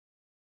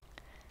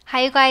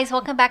Hi you guys,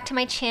 welcome back to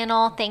my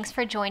channel. Thanks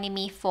for joining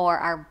me for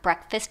our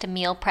breakfast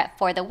meal prep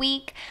for the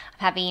week. I'm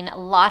having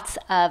lots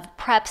of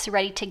preps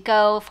ready to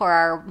go for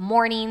our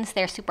mornings.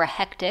 They're super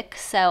hectic,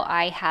 so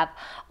I have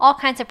all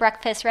kinds of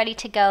breakfasts ready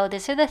to go.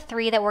 These are the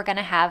three that we're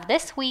gonna have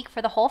this week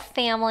for the whole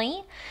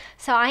family.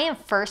 So I am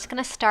first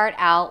gonna start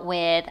out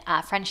with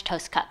French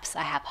toast cups.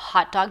 I have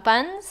hot dog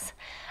buns,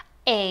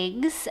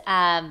 eggs,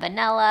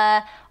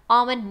 vanilla,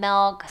 almond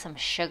milk, some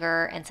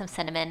sugar, and some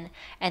cinnamon.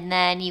 And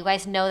then you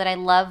guys know that I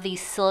love these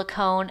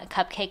silicone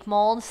cupcake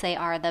molds. They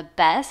are the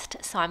best.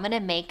 So I'm going to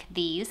make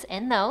these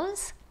in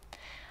those.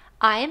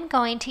 I am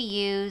going to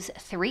use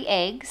 3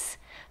 eggs.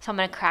 So I'm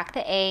going to crack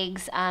the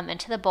eggs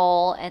into the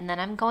bowl, and then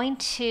I'm going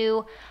to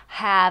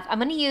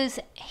use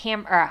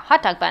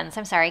hot dog buns,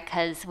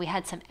 because we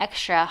had some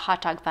extra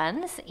hot dog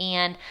buns,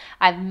 and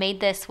I've made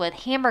this with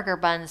hamburger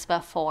buns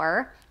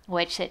before,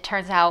 which it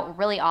turns out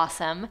really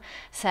awesome.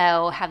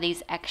 So have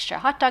these extra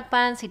hot dog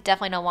buns. You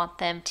definitely don't want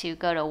them to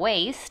go to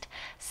waste.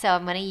 So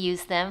I'm going to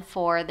use them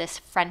for this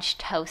French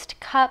toast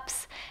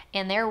cups,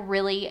 and they're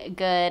really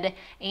good.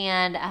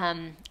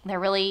 And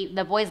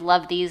the boys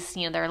love these.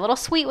 You know, they're a little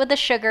sweet with the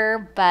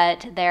sugar,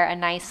 but they're a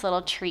nice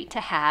little treat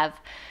to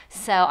have.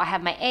 So I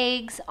have my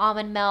eggs,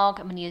 almond milk.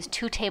 I'm going to use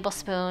 2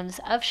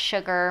 tablespoons of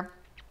sugar.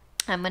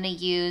 I'm going to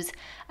use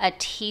a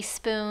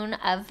teaspoon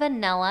of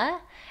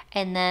vanilla,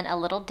 and then a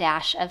little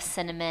dash of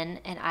cinnamon,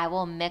 and I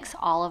will mix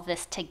all of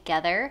this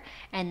together,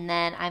 and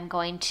then I'm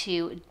going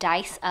to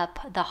dice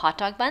up the hot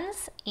dog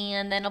buns,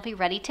 and then it'll be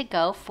ready to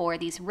go for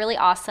these really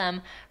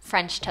awesome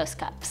French toast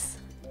cups.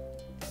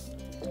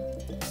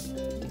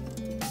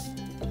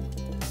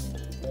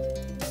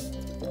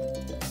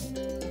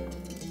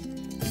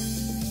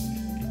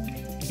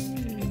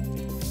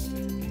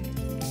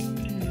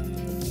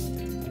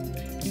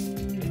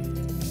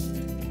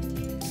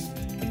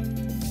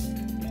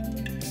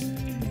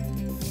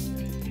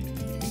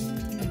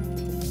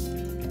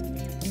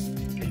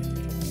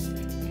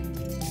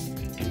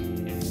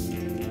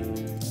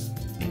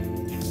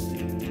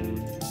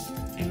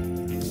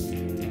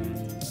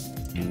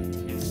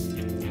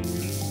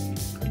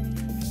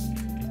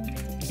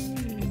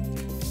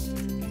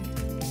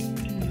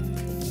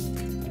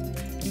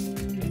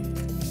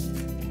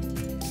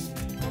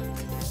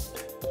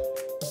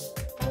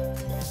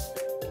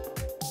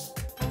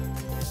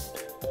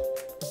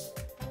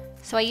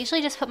 So I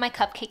usually just put my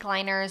cupcake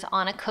liners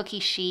on a cookie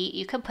sheet.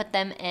 You can put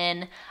them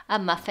in a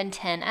muffin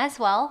tin as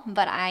well,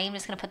 but I'm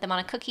just going to put them on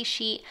a cookie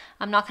sheet.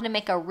 I'm not going to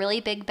make a really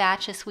big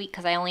batch this week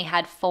because I only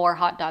had 4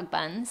 hot dog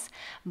buns,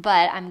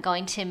 but I'm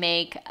going to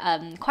make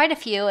quite a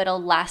few.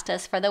 It'll last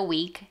us for the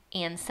week.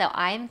 And so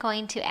I'm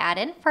going to add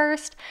in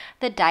first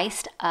the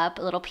diced up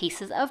little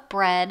pieces of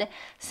bread.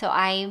 So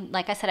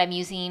like I said, I'm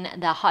using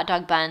the hot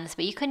dog buns,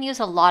 but you can use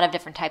a lot of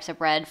different types of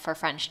bread for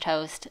French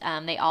toast.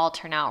 They all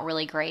turn out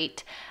really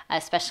great,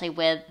 especially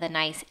with the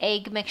nice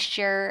egg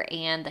mixture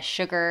and the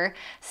sugar.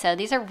 So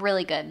these are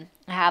really good.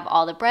 I have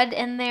all the bread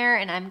in there,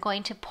 and I'm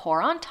going to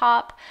pour on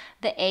top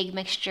the egg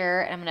mixture,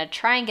 and I'm going to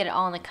try and get it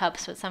all in the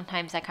cups, but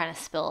sometimes I kind of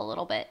spill a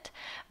little bit.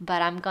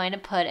 But I'm going to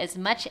put as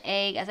much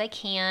egg as I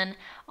can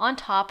on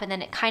top, and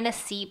then it kind of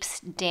seeps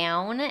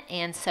down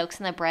and soaks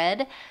in the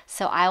bread.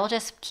 So I will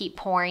just keep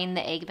pouring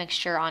the egg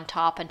mixture on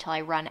top until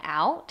I run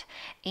out.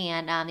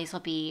 And these will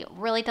be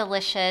really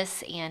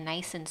delicious and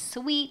nice and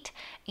sweet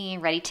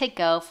and ready to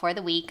go for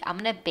the week. I'm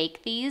going to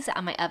bake these.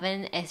 My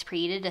oven is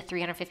preheated to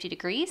 350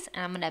 degrees,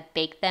 and I'm going to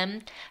bake them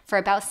for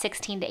about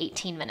 16 to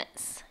 18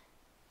 minutes.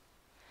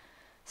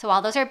 So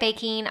while those are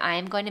baking,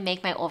 I'm going to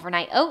make my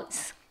overnight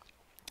oats.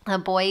 The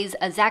boys,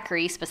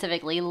 Zachary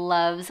specifically,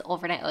 loves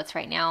overnight oats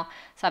right now.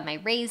 So I have my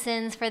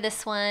raisins for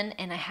this one,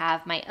 and I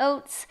have my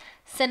oats,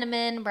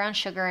 cinnamon, brown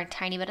sugar, and a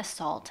tiny bit of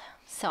salt.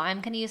 So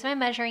I'm going to use my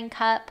measuring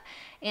cup,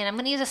 and I'm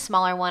going to use a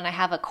smaller one. I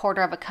have a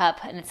 1/4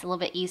 cup, and it's a little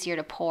bit easier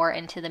to pour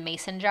into the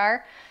mason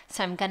jar.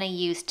 So I'm going to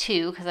use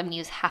 2 because I'm going to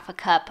use 1/2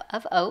 cup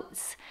of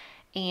oats,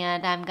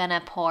 and I'm going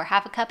to pour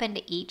 1/2 cup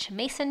into each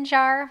mason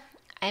jar.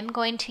 I'm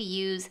going to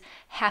use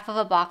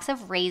 1/2 box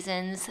of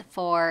raisins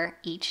for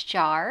each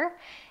jar.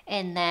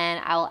 And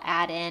then I'll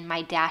add in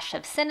my dash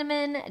of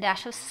cinnamon, a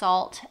dash of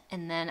salt,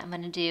 and then I'm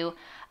going to do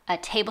a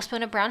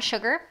tablespoon of brown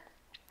sugar.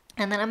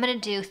 And then I'm going to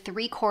do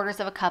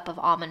 3/4 cup of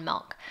almond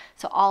milk.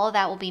 So all of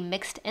that will be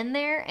mixed in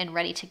there and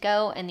ready to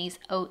go. And these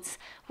oats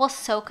will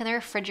soak in the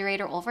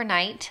refrigerator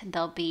overnight.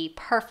 They'll be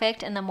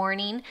perfect in the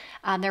morning.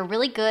 They're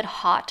really good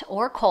hot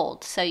or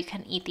cold. So you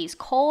can eat these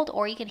cold,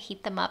 or you can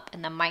heat them up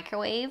in the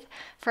microwave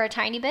for a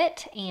tiny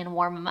bit and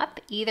warm them up.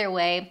 Either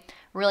way,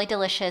 really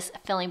delicious,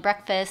 filling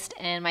breakfast.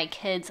 And my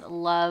kids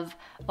love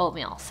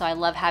oatmeal, so I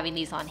love having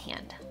these on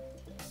hand.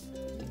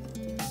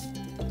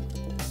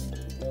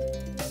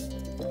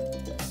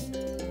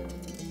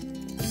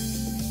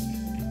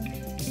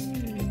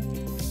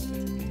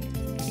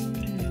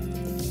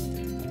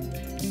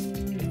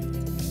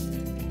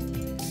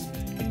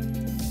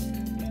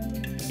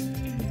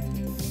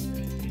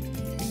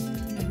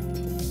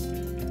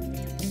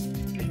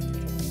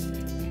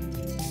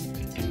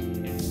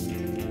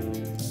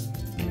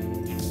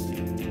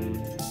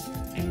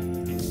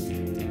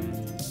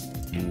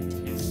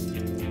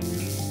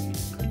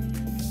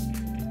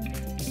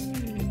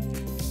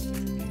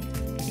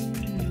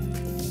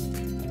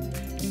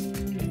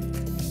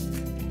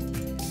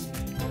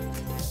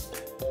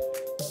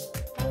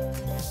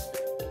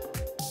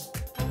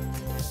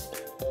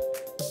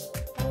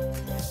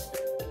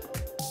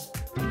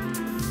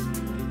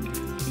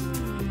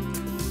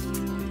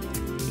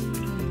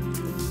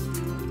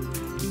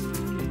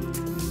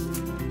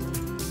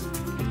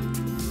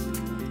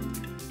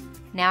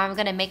 Now I'm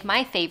gonna make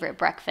my favorite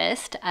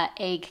breakfast,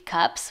 egg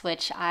cups,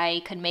 which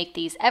I could make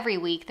these every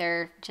week.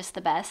 They're just the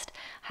best.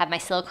 Have my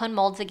silicone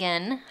molds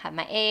again, have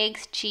my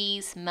eggs,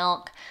 cheese,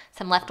 milk,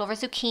 some leftover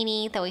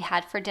zucchini that we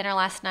had for dinner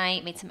last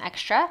night, made some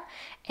extra,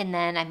 and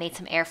then I made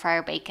some air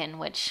fryer bacon,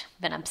 which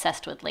I've been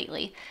obsessed with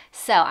lately.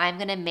 So I'm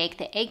gonna make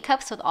the egg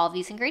cups with all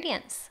these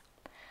ingredients.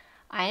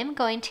 I am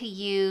going to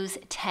use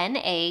 10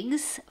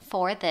 eggs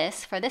for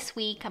this. For this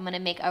week, I'm going to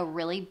make a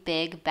really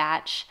big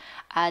batch.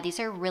 These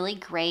are really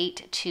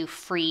great to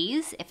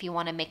freeze if you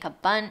want to make a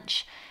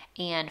bunch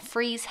and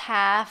freeze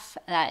half.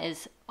 That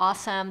is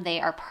awesome.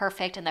 They are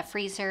perfect in the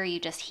freezer. You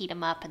just heat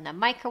them up in the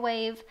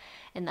microwave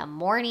in the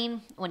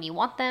morning when you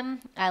want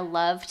them. I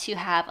love to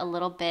have a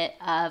little bit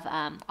of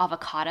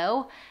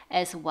avocado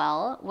as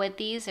well with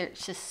these. They're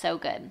just so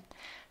good.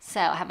 So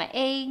I have my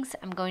eggs.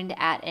 I'm going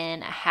to add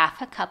in a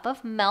half a cup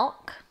of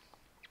milk.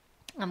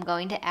 I'm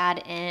going to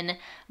add in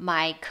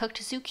my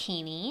cooked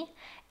zucchini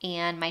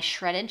and my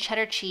shredded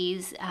cheddar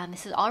cheese.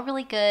 This is all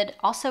really good.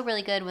 Also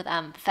really good with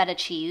feta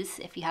cheese.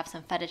 If you have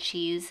some feta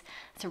cheese,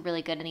 it's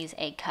really good in these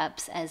egg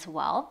cups as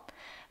well.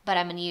 But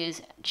I'm going to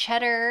use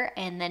cheddar,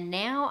 and then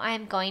now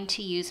I'm going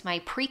to use my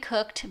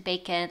pre-cooked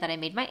bacon that I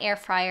made in my air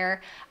fryer.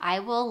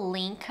 I will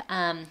link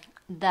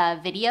the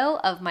video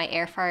of my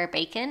air fryer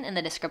bacon in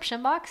the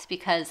description box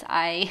because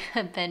I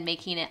have been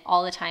making it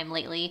all the time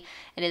lately.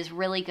 It is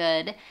really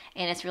good,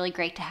 and it's really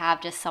great to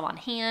have just some on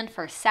hand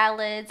for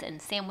salads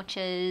and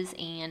sandwiches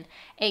and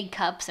egg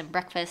cups and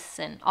breakfasts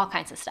and all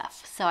kinds of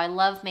stuff. So I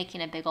love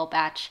making a big old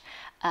batch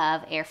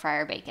of air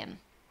fryer bacon.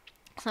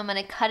 So I'm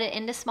going to cut it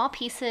into small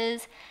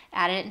pieces,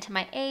 add it into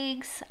my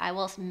eggs. I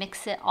will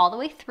mix it all the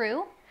way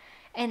through,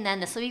 and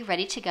then this will be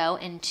ready to go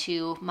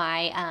into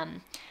my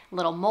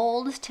little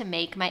molds to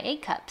make my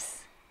egg cups.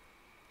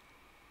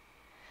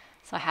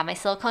 So I have my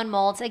silicone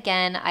molds.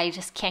 Again, I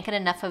just can't get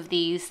enough of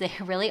these. They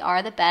really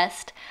are the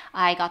best.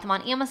 I got them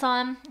on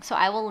Amazon, so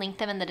I will link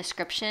them in the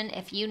description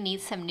if you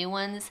need some new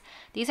ones.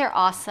 These are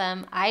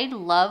awesome. I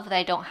love that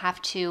I don't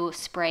have to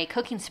spray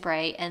cooking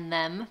spray in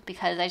them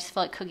because I just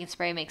feel like cooking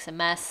spray makes a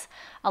mess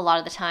a lot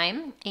of the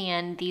time.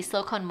 And these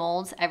silicone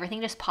molds,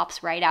 everything just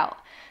pops right out.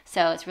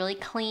 So it's really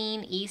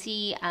clean,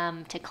 easy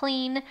to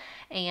clean,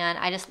 and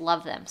I just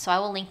love them. So I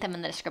will link them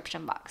in the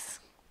description box.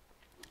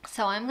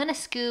 So I'm going to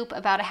scoop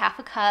about a half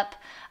a cup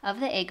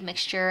of the egg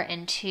mixture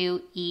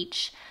into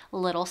each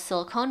little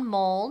silicone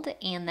mold,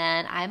 and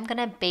then I'm going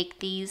to bake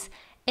these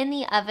in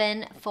the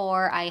oven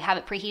I have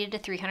it preheated to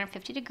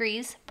 350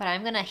 degrees, but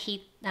I'm going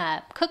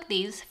to cook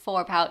these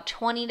for about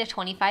 20 to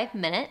 25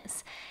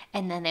 minutes,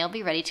 and then they'll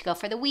be ready to go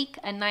for the week.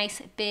 A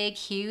nice, big,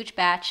 huge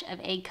batch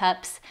of egg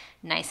cups,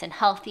 nice and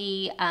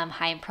healthy,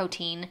 high in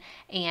protein,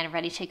 and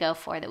ready to go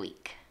for the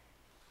week.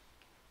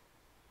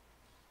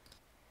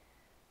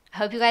 I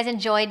hope you guys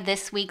enjoyed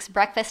this week's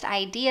breakfast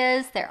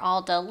ideas. They're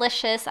all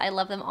delicious. I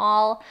love them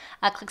all.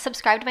 Click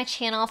subscribe to my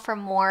channel for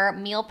more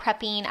meal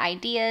prepping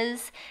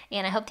ideas,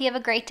 and I hope you have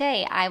a great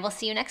day. I will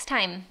see you next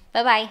time.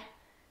 Bye-bye.